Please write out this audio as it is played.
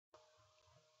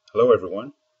Hello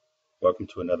everyone, welcome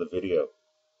to another video.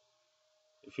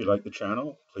 If you like the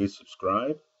channel, please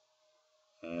subscribe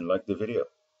and like the video.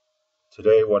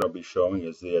 Today what I'll be showing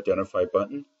is the Identify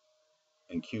button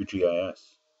in QGIS.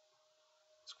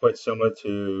 It's quite similar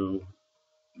to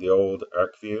the old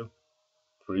ArcView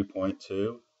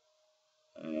 3.2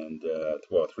 and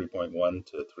 3.1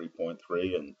 to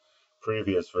 3.3 and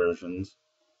previous versions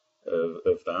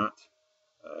of that.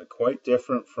 Quite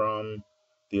different from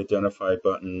the Identify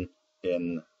button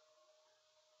in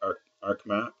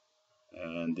ArcMap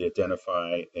and the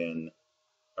Identify in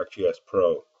ArcGIS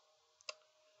Pro.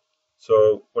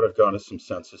 So what I've got is some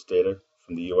census data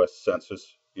from the US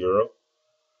Census Bureau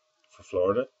for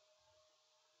Florida,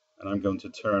 and I'm going to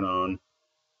turn on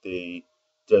the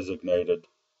designated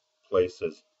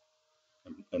places,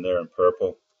 and they're in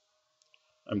purple.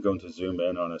 I'm going to zoom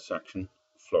in on a section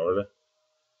of Florida,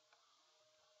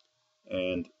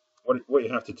 and what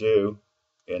you have to do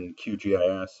in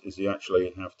QGIS is you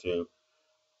actually have to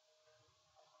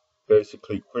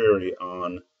basically query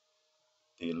on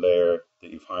the layer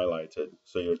that you've highlighted.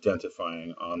 So you're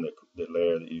identifying on the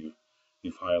layer that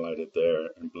you've highlighted there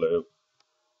in blue,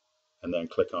 and then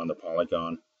click on the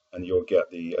polygon and you'll get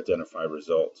the identify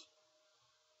results.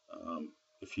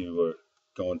 If you were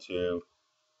going to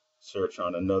search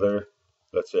on another,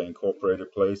 let's say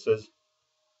incorporated places,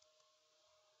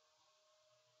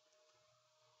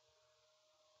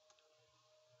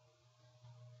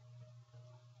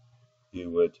 you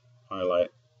would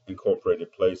highlight incorporated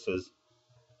places,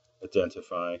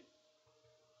 identify,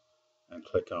 and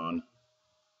click on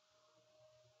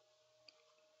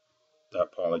that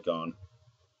polygon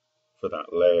for that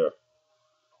layer.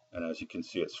 And as you can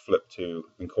see, it's flipped to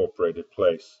incorporated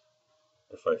place.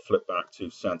 If I flip back to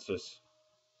census,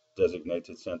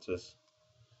 designated census,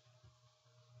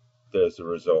 there's the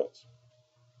results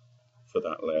for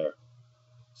that layer.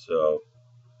 So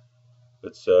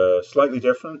it's slightly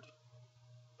different,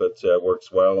 but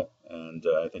works well, and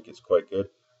I think it's quite good.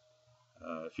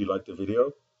 If you like the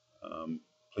video,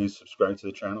 please subscribe to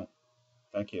the channel.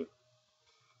 Thank you.